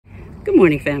Good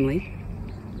morning, family.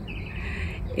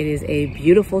 It is a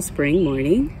beautiful spring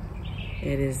morning.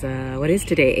 It is, what is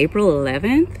today? April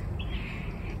 11th.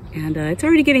 And it's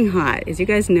already getting hot. As you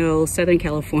guys know, Southern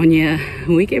California,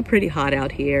 we get pretty hot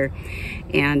out here.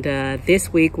 And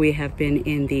this week we have been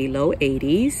in the low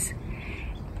 80s.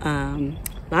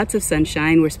 Lots of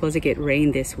sunshine. We're supposed to get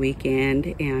rain this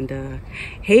weekend. And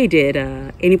hey, did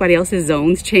anybody else's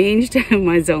zones changed?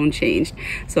 My zone changed.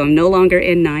 So I'm no longer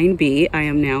in 9B. I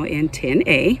am now in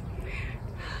 10A.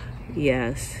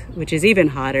 Yes, which is even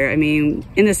hotter. I mean,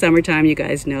 in the summertime, you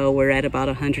guys know we're at about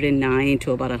 109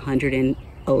 to about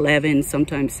 111,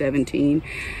 sometimes 17.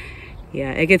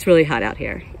 Yeah, it gets really hot out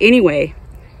here. Anyway,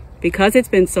 because it's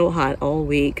been so hot all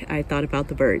week, I thought about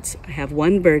the birds. I have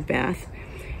one bird bath,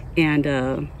 and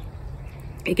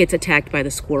it gets attacked by the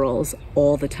squirrels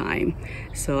all the time.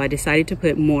 So I decided to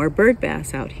put more bird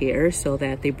baths out here so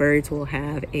that the birds will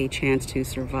have a chance to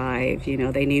survive. You know,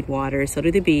 they need water, so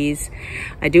do the bees.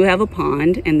 I do have a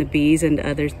pond, and the bees and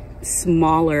other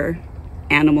smaller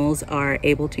animals are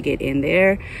able to get in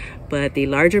there, but the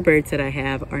larger birds that I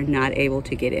have are not able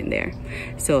to get in there.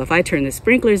 So if I turn the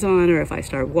sprinklers on or if I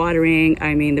start watering,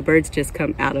 I mean, the birds just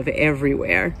come out of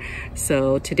everywhere.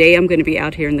 So today I'm going to be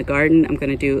out here in the garden. I'm going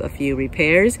to do a few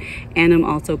repairs, and I'm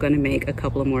also going to make a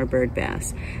couple of more bird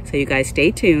baths. So you guys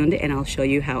stay tuned, and I'll show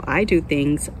you how I do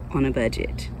things on a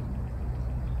budget.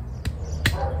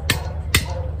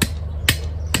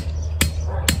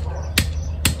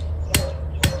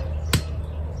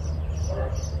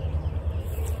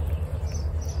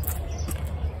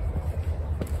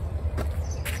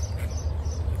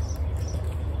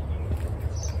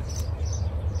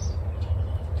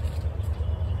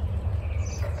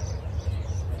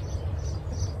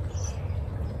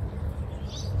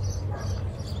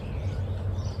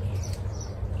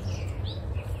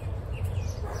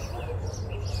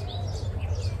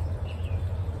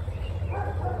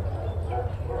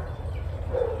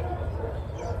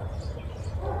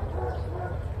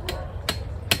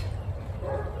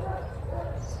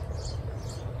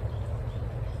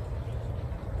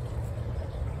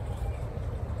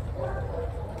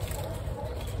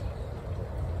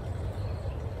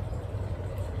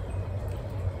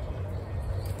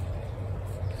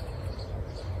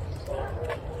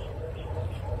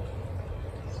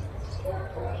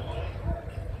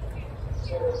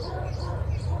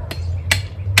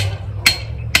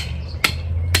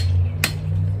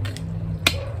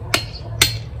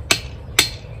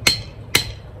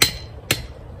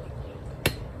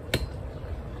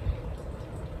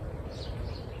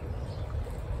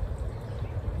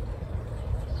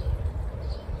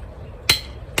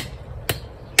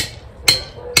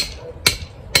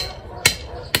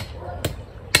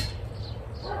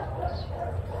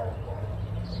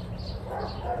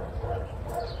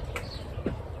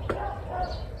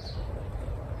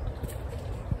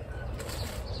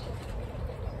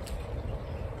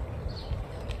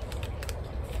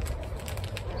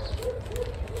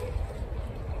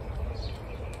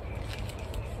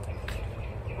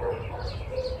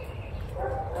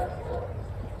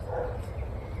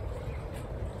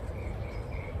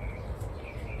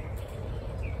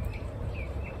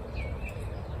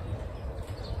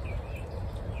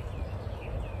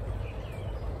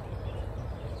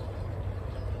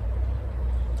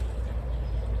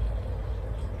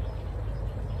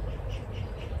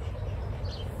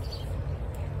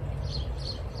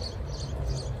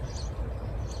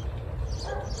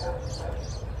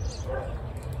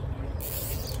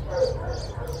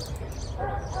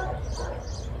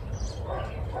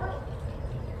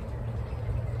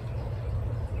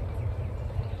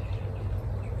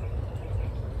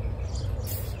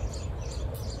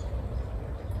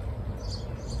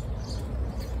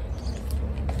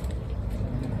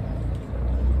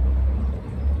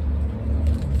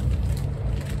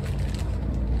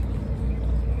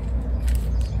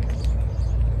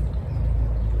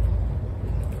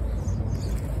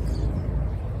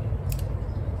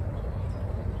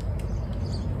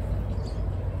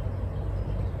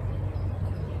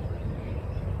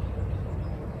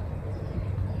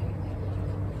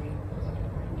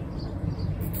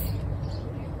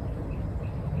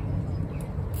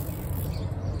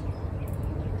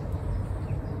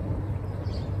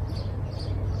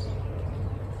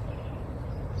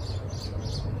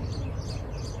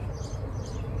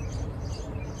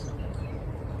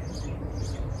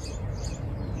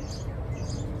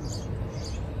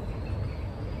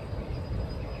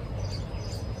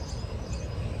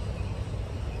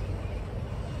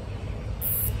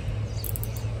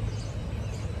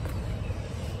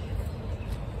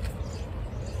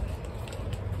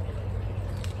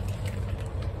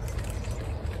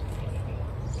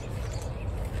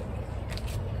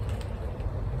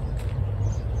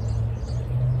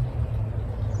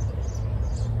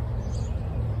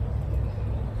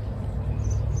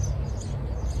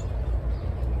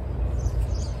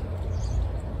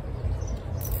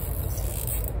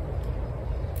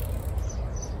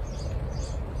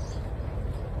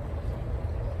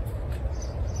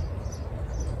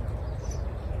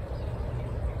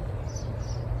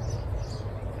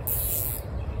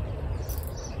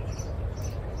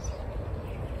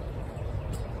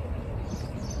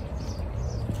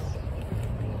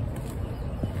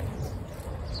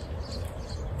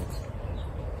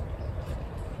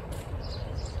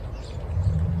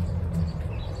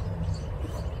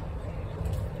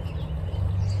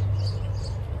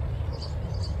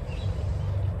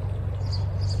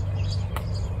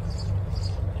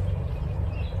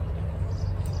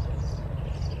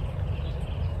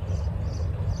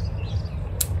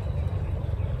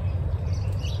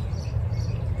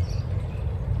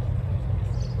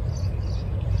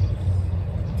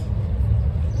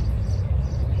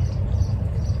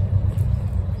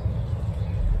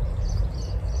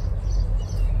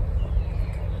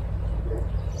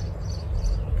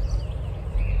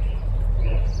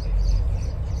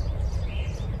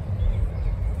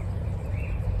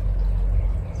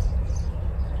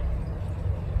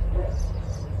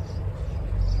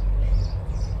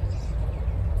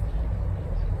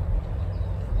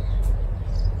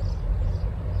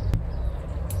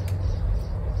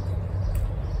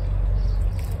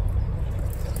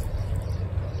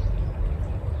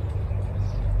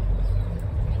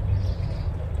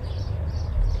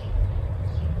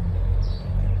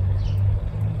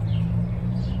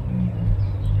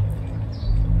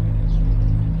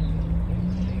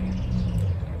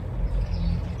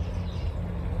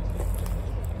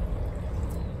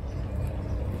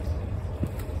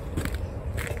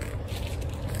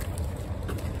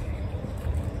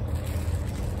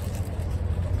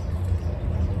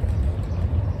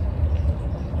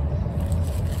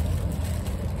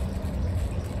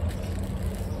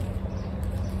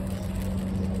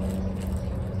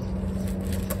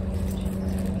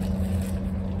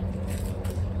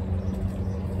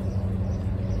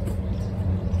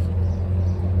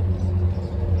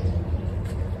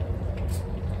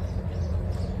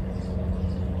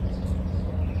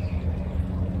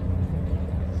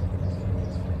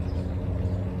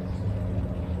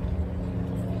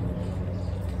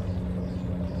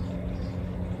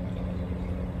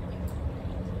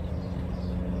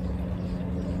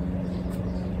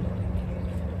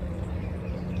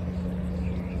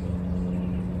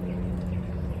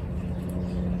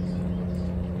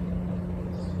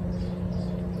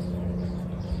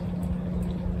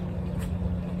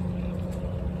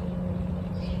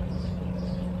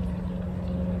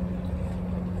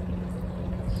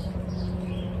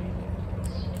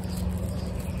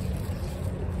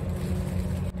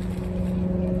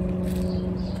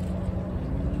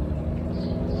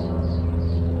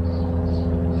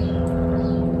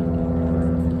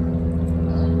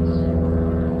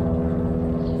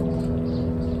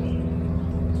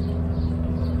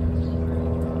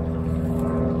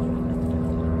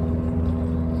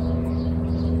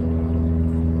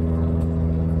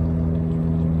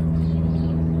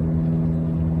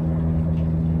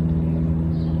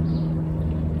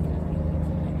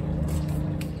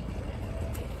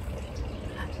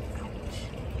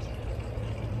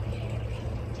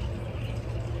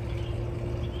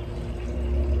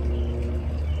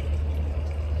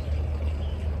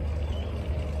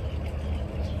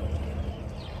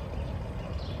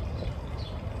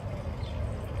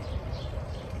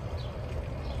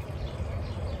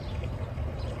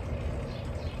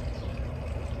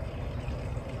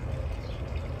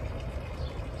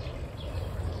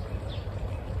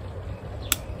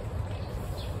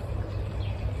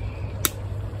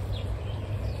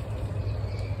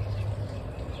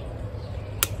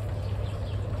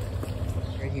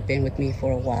 been with me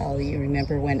for a while, you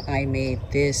remember when I made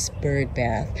this bird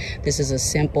bath. This is a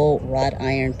simple wrought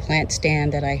iron plant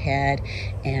stand that I had,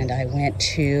 and I went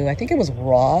to, I think it was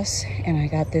Ross, and I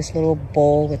got this little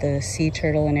bowl with a sea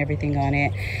turtle and everything on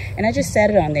it, and I just sat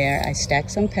it on there. I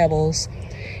stacked some pebbles,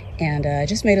 and I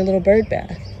just made a little bird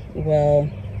bath. Well,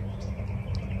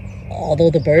 although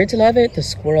the birds love it, the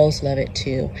squirrels love it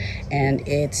too, and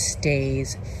it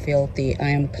stays filthy. I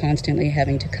am constantly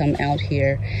having to come out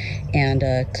here and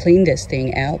clean this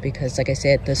thing out because, like I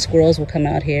said, the squirrels will come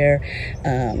out here.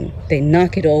 They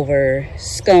knock it over,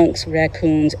 skunks,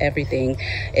 raccoons, everything.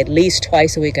 At least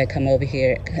twice a week I come over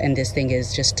here and this thing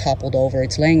is just toppled over.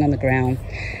 It's laying on the ground.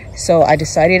 So I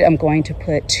decided I'm going to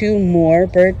put 2 more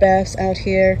bird baths out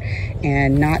here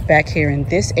and not back here in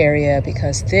this area,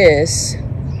 because this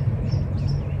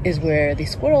is where the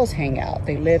squirrels hang out.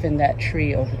 They live in that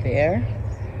tree over there.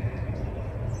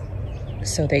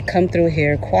 So they come through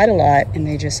here quite a lot, and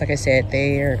they just, like I said,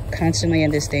 they are constantly in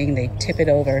this thing. They tip it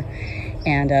over.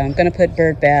 And I'm gonna put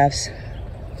bird baths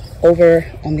over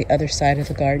on the other side of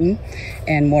the garden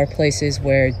and more places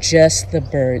where just the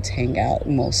birds hang out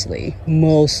mostly.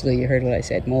 Mostly, you heard what I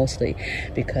said, mostly,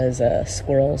 because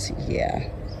squirrels, yeah.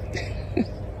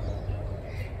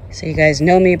 So you guys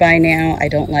know me by now. I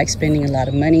don't like spending a lot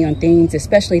of money on things,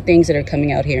 especially things that are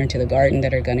coming out here into the garden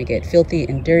that are gonna get filthy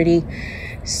and dirty.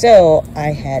 So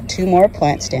I had 2 more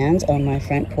plant stands on my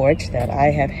front porch that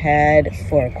I have had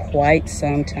for quite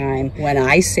some time. When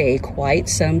I say quite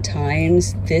some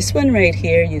times, this one right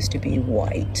here used to be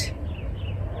white.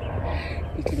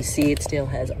 You can see it still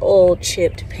has old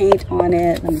chipped paint on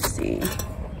it. Let me see.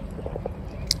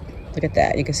 Look at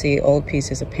that. You can see old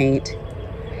pieces of paint.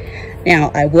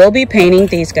 Now, I will be painting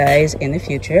these guys in the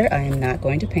future. I am not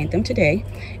going to paint them today.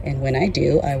 And when I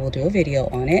do, I will do a video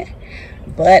on it.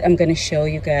 But I'm going to show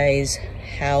you guys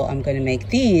how I'm going to make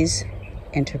these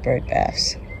into bird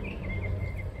baths.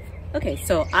 Okay,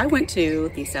 so I went to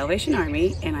the Salvation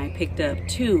Army and I picked up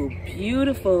 2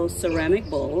 beautiful ceramic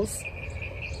bowls.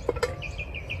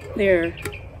 They're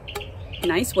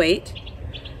nice weight,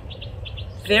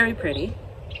 very pretty,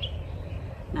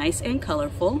 nice and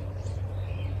colorful.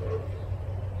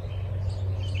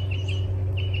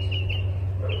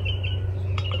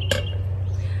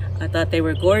 I thought they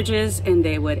were gorgeous and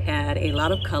they would add a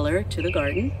lot of color to the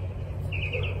garden.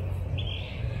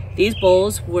 These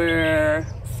bowls were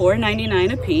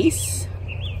 $4.99 a piece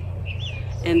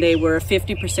and they were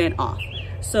 50% off.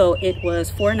 So it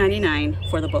was $4.99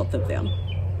 for the both of them.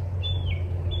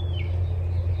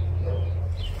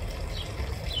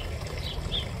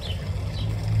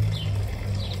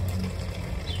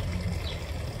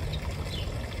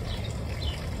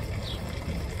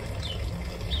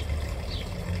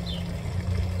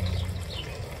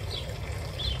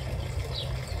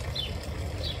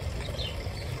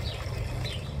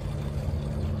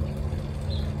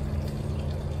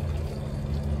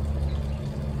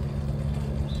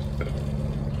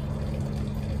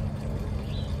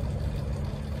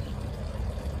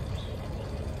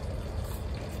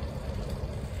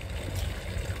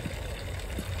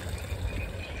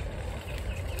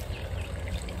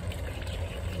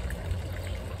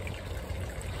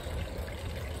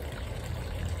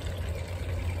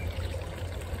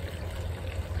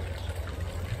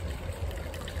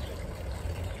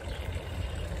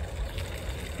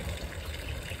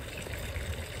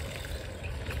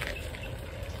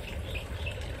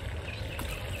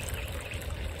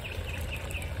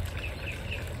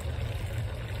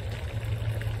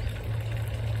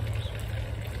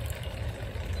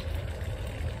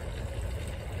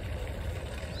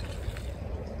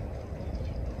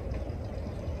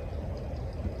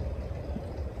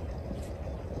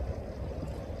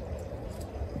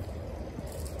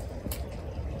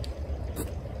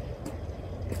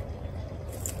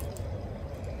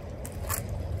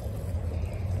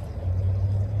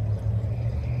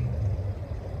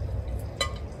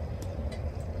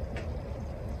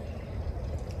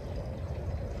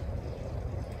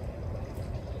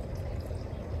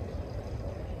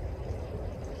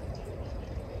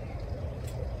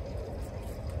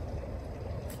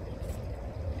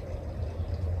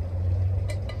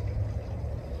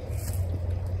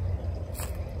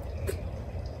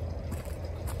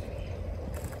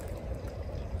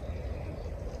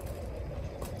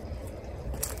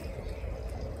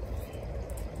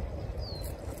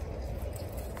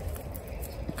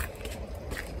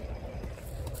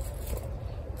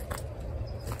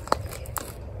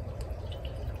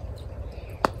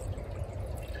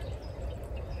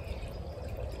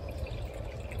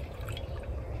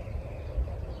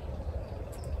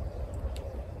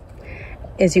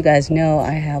 As you guys know,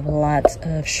 I have lots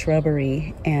of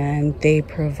shrubbery, and they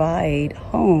provide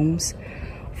homes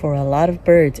for a lot of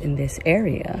birds in this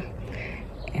area.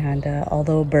 And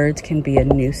although birds can be a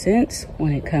nuisance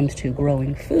when it comes to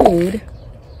growing food,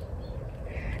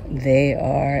 they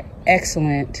are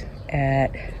excellent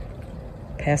at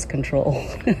pest control.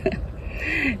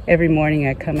 Every morning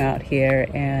I come out here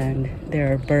and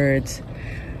there are birds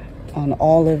on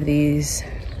all of these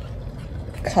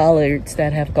collards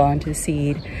that have gone to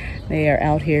seed. They are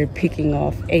out here picking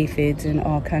off aphids and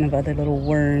all kind of other little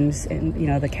worms, and you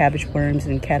know, the cabbage worms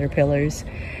and caterpillars.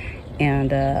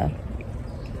 And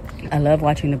I love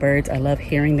watching the birds. I love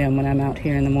hearing them when I'm out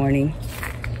here in the morning.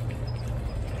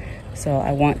 So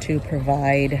I want to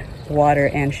provide water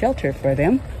and shelter for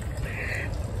them.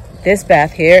 This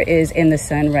bath here is in the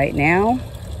sun right now,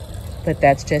 but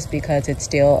that's just because it's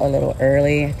still a little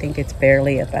early. I think it's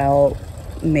barely about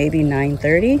maybe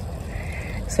 9:30.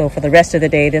 So for the rest of the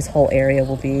day, this whole area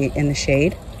will be in the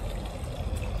shade.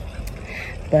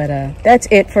 But that's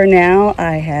it for now.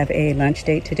 I have a lunch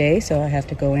date today, so I have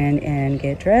to go in and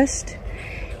get dressed.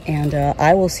 And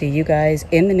I will see you guys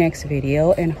in the next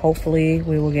video, and hopefully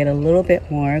we will get a little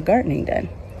bit more gardening done.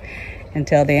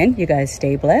 Until then, you guys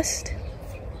stay blessed.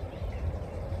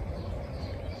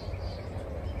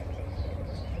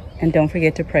 And don't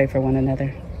forget to pray for one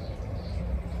another.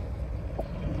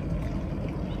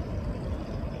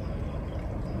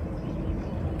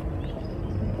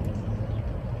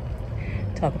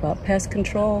 Talk about pest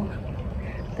control.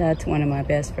 That's one of my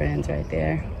best friends right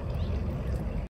there.